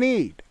else do we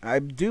need? I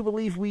do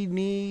believe we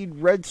need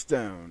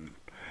redstone.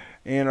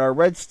 And our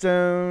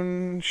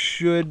redstone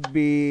should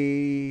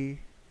be...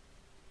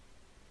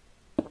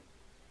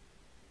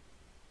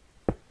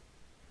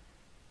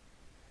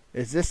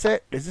 Is this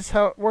it? Is this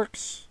how it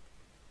works?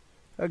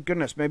 Oh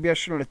goodness, maybe I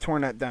shouldn't have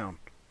torn that down.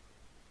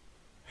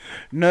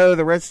 No,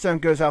 the redstone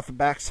goes out the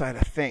backside,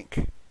 I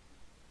think.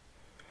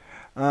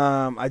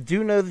 I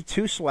do know the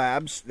two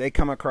slabs, they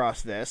come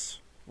across this.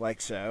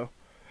 Like so.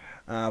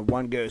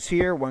 One goes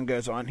here, one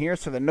goes on here,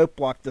 so the note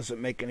block doesn't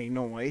make any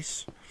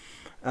noise.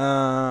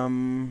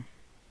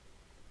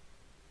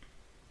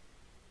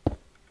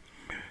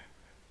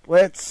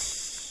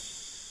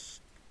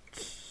 Let's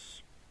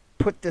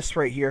put this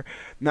right here.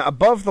 Now,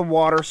 above the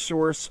water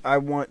source, I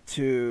want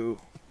to,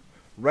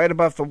 right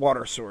above the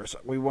water source,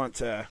 we want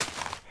to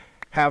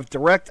have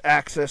direct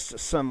access to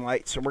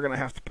sunlight, so we're going to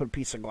have to put a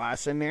piece of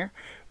glass in there.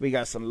 We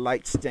got some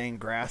light stained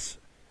grass,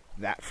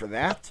 that for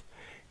that.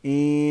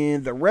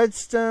 And the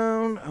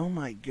redstone, oh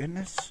my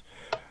goodness.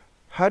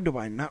 How do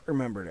I not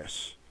remember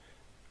this?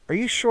 Are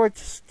you sure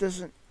this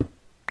doesn't...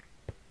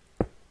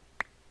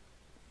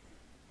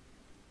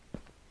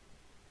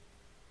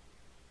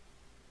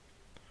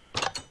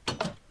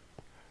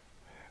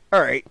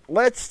 Alright,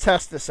 let's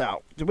test this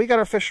out. Do we got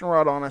our fishing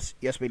rod on us?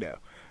 Yes, we do.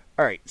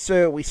 Alright,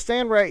 so we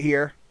stand right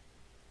here.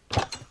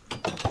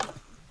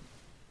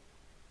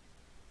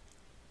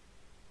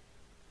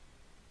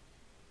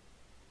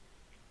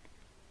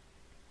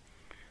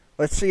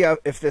 Let's see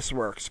if this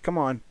works. Come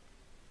on.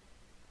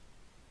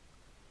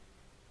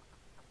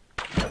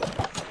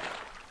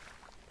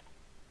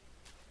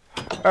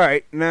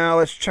 Alright, now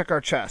let's check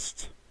our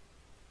chest.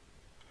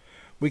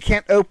 We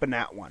can't open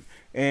that one.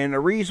 And the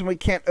reason we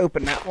can't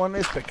open that one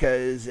is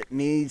because it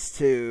needs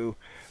to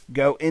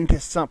go into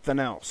something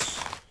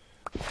else.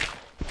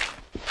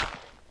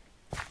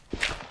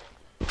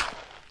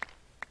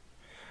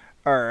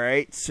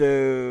 Alright,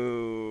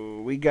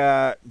 so we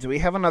got... Do we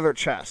have another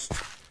chest?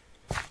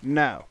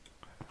 No.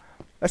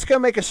 Let's go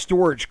make a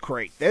storage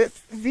crate.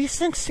 These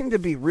things seem to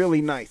be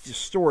really nice,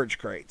 just storage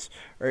crates.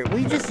 Alright,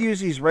 we just use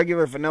these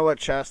regular vanilla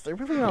chests. They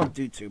really don't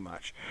do too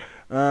much.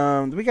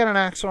 Do we got an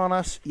axe on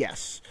us?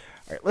 Yes.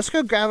 Alright, let's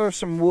go gather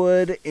some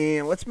wood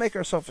and let's make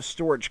ourselves a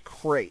storage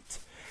crate.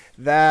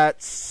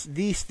 That's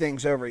these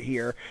things over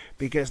here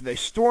because they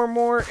store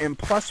more and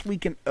plus we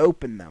can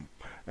open them.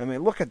 I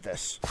mean, look at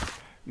this. I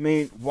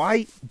mean,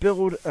 why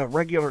build a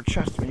regular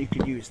chest when you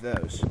could use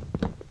those?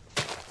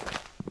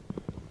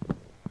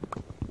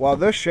 Wow,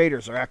 those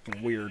shaders are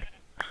acting weird.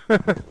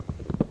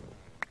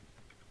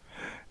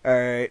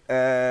 Alright,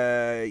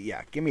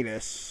 yeah, give me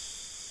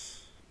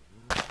this.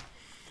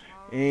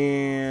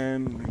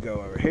 And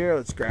go over here,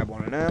 let's grab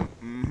one of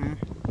them.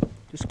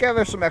 Just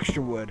gather some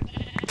extra wood.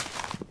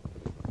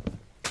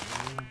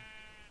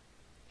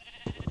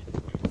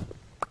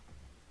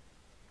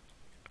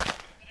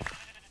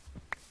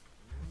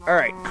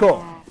 Alright,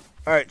 cool.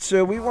 Alright,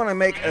 so we want to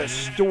make a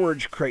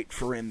storage crate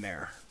for in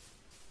there.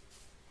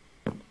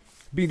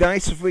 Be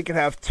nice if we could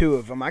have two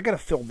of them. I gotta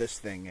fill this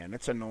thing in.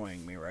 It's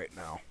annoying me right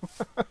now.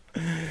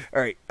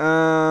 Alright,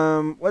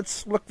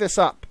 let's look this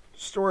up.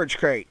 Storage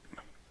crate.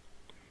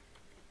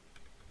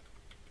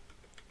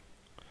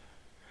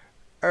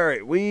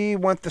 Alright, we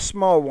want the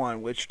small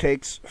one, which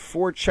takes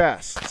 4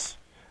 chests.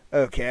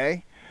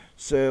 Okay,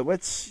 so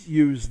let's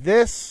use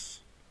this.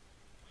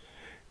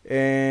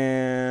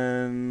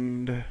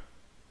 And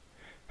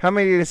how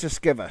many does this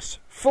give us?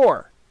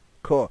 4.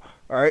 Cool.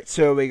 Alright,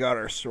 so we got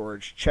our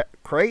storage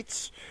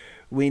crates.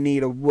 We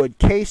need a wood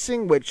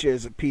casing, which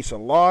is a piece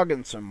of log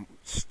and some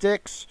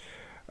sticks.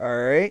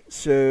 Alright,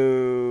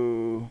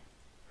 so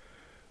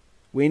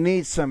we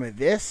need some of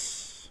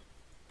this.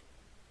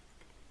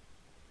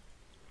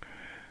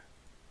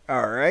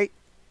 Alright.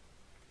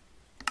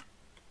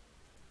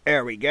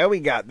 There we go,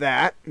 we got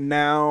that.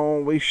 Now,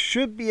 we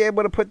should be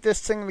able to put this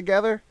thing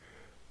together.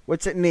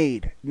 What's it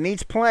need? It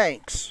needs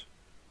planks.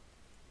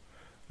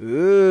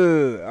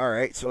 Ooh,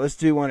 alright, so let's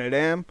do one of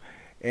them.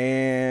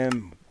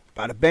 And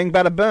bada bing,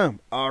 bada boom.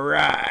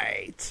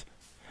 Alright.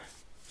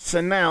 So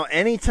now,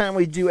 anytime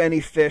we do any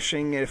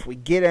fishing, if we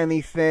get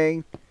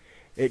anything,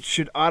 it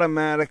should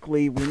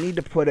automatically, we need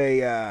to put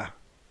a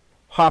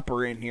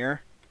hopper in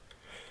here.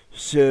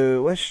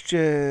 So let's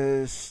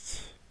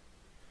just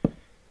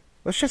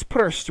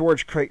put our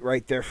storage crate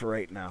right there for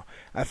right now.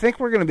 I think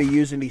we're going to be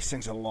using these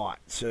things a lot.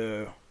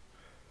 So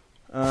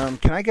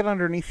can I get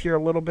underneath here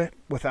a little bit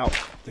without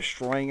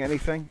destroying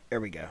anything?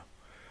 There we go.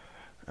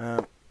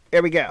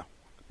 There we go.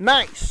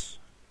 Nice.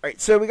 All right,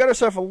 so we got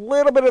ourselves a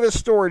little bit of a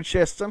storage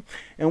system,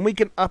 and we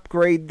can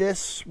upgrade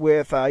this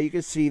with, you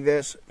can see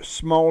this,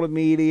 small to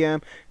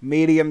medium,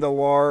 medium to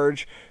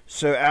large.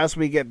 So as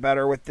we get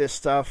better with this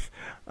stuff,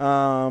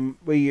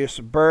 we use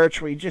some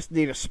birch. We just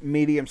need a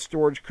medium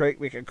storage crate.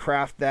 We can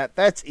craft that.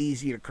 That's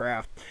easy to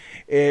craft.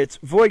 It's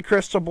void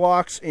crystal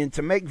blocks, and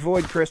to make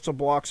void crystal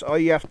blocks, all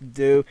you have to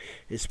do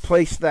is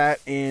place that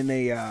in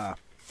a,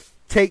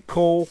 take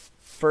coal,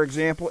 for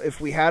example,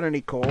 if we had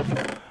any coal.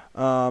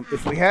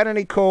 If we had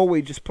any coal,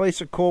 we just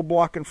place a coal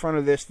block in front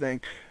of this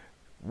thing,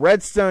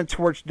 redstone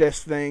torch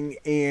this thing,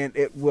 and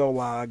it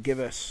will give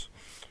us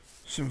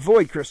some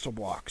void crystal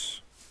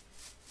blocks.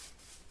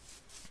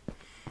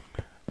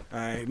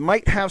 I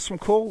might have some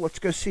coal. Let's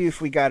go see if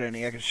we got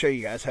any. I can show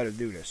you guys how to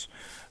do this.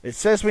 It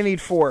says we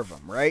need 4 of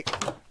them, right?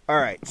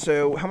 Alright,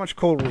 so how much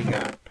coal do we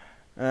got?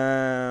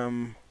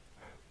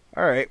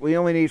 Alright, we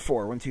only need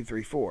 4. 1, 2,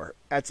 3, 4.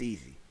 That's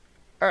easy.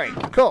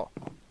 Alright, cool.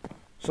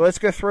 So let's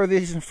go throw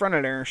these in front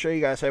of there and show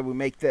you guys how we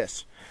make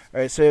this.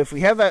 Alright, so if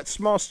we have that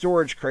small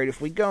storage crate, if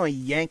we go and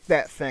yank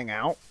that thing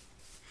out,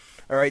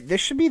 alright,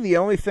 this should be the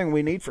only thing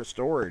we need for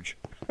storage.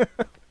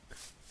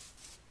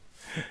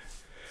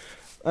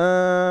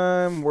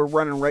 We're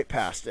running right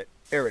past it.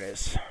 There it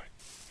is.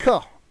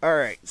 Cool.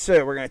 Alright,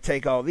 so we're going to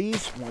take all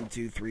these. 1,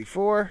 2, 3,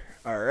 4.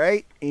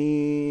 Alright,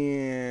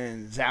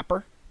 and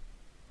zapper.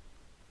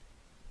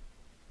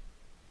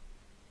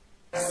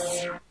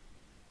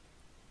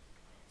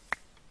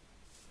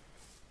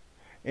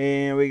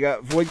 And we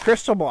got void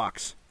crystal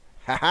blocks.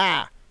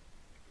 Haha.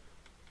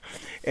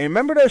 And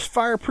remember those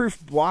fireproof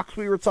blocks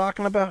we were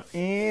talking about?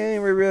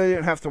 And we really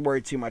didn't have to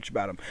worry too much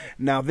about them.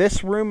 Now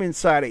this room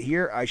inside of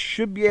here, I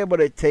should be able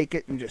to take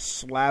it and just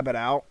slab it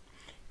out.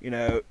 You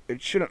know,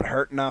 it shouldn't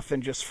hurt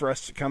nothing just for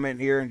us to come in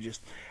here and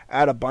just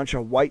add a bunch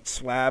of white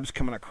slabs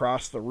coming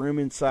across the room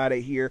inside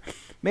of here.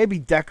 Maybe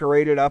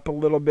decorate it up a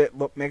little bit,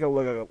 make it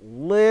look a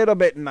little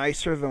bit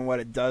nicer than what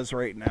it does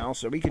right now.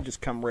 So we can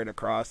just come right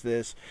across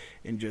this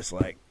and just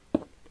like,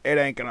 it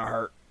ain't gonna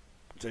hurt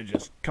to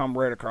just come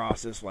right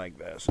across this like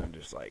this and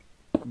just like,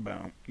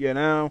 boom, you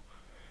know?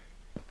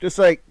 Just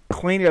like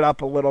clean it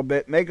up a little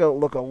bit, make it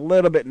look a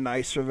little bit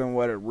nicer than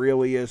what it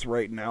really is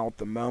right now at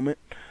the moment.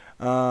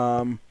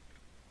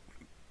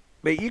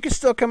 But you can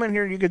still come in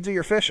here and you can do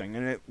your fishing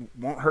and it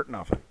won't hurt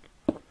nothing.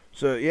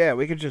 So yeah,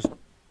 we could just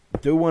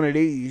do one of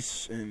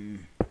these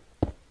and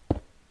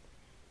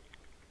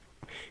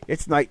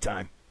it's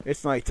nighttime.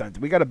 It's nighttime.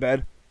 We got a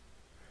bed.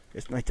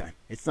 It's nighttime.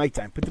 It's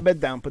nighttime. Put the bed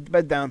down. Put the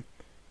bed down.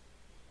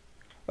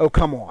 Oh,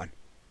 come on.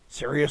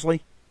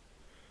 Seriously?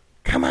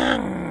 Come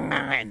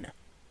on.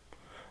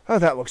 Oh,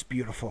 that looks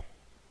beautiful.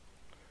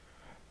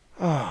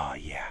 Oh,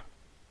 yeah.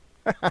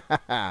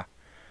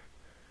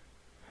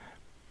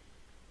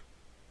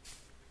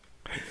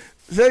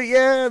 So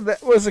yeah,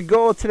 that was the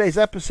goal of today's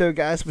episode,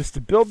 guys, was to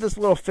build this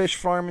little fish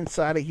farm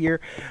inside of here.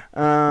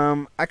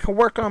 I can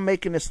work on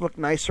making this look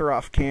nicer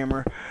off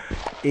camera.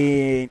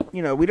 And,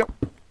 you know, we don't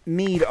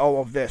need all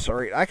of this,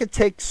 alright? I could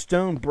take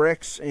stone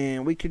bricks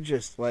and we could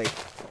just, like,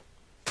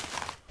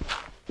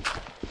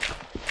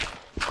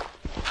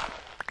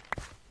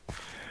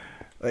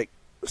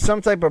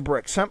 some type of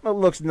brick, something that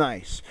looks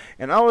nice.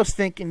 And I was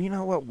thinking, you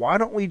know what, why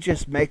don't we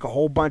just make a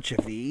whole bunch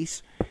of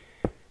these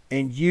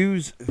and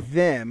use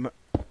them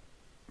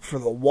for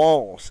the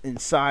walls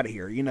inside of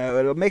here. You know,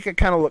 it'll make it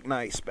kind of look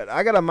nice. But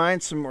I got to mine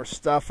some more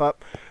stuff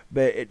up.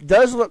 But it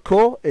does look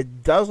cool.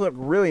 It does look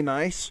really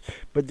nice.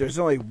 But there's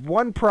only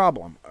one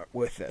problem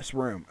with this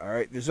room.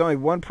 Alright, there's only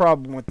one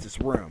problem with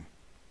this room.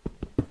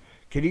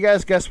 Can you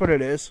guys guess what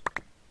it is?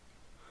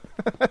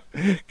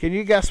 Can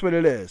you guess what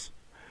it is?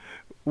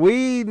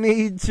 We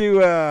need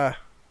to,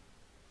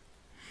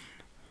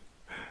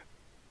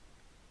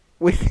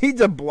 we need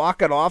to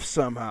block it off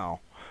somehow.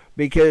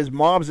 Because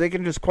mobs, they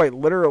can just quite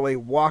literally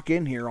walk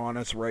in here on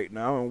us right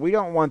now. And we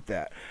don't want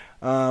that.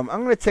 I'm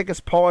going to take this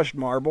polished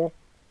marble.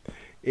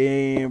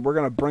 And we're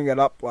going to bring it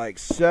up like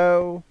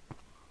so.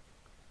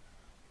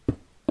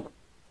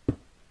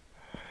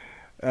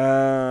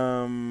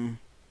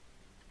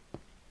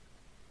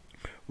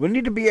 We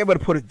need to be able to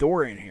put a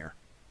door in here.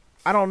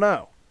 I don't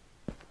know.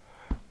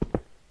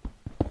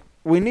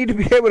 We need to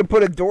be able to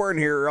put a door in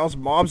here or else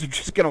mobs are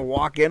just going to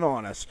walk in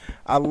on us.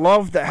 I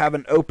love to have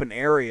an open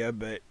area,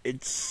 but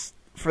it's,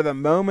 for the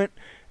moment,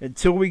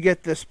 until we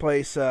get this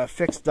place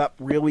fixed up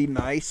really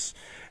nice,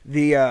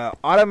 the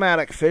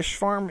automatic fish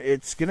farm,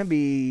 it's going to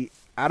be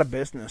out of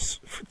business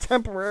for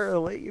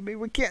temporarily. I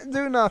mean, we can't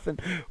do nothing.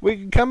 We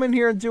can come in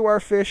here and do our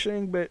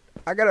fishing, but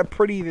I got to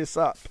pretty this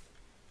up.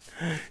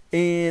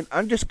 And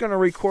I'm just going to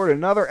record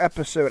another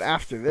episode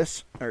after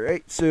this.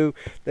 Alright, so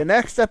the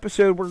next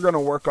episode we're going to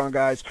work on,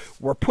 guys,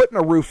 we're putting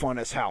a roof on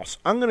this house.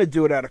 I'm going to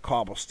do it out of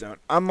cobblestone.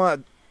 I'm not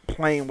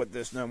playing with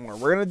this no more.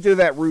 We're going to do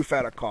that roof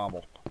out of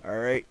cobble.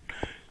 Alright,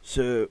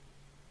 so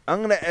I'm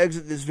going to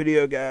exit this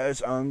video,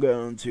 guys. I'm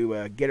going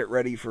to get it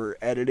ready for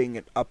editing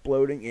and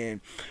uploading,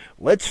 and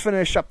let's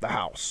finish up the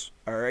house.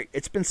 Alright,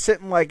 it's been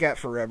sitting like that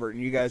forever, and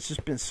you guys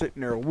just been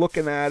sitting there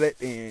looking at it,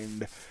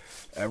 and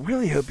I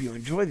really hope you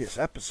enjoy this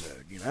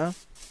episode, you know?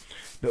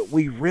 But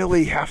we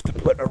really have to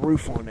put a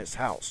roof on this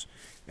house.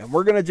 And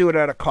we're going to do it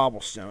out of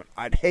cobblestone.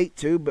 I'd hate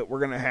to, but we're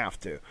going to have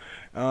to.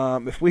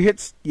 If we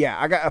hit... Yeah,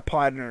 I got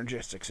applied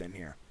energistics in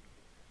here.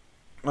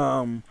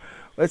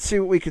 Let's see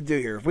what we can do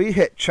here. If we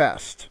hit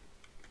chest...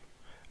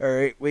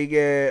 Alright, we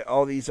get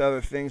all these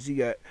other things.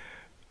 You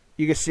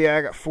can see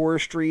I got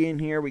forestry in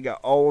here. We got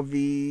all of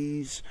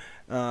these.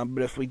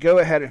 But if we go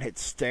ahead and hit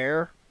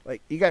stair...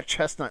 Like, you got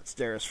chestnut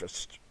stairs for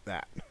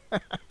that.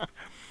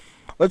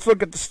 Let's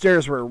look at the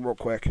stairs real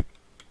quick.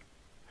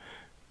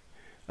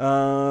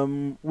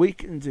 We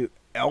can do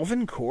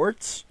elven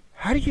quartz.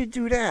 How do you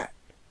do that?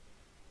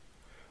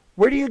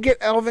 Where do you get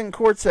elven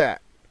quartz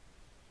at?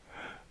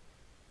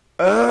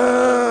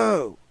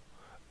 Oh,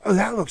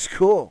 that looks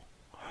cool.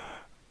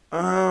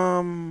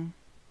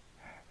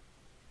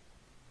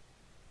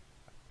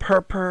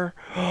 Purple.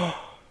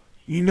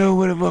 You know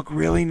what would look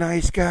really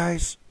nice,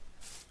 guys?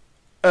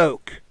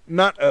 Oak.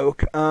 Not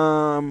oak.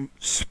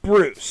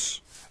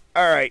 Spruce.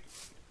 Alright.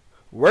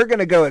 We're going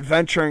to go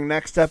adventuring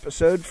next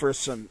episode for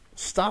some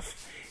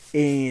stuff.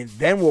 And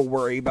then we'll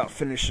worry about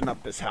finishing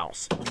up this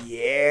house.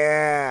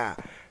 Yeah.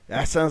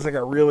 That sounds like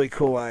a really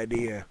cool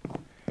idea.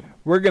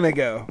 We're going to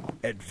go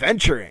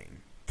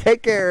adventuring.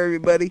 Take care,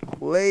 everybody.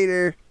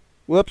 Later.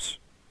 Whoops.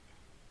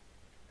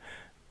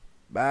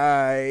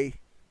 Bye.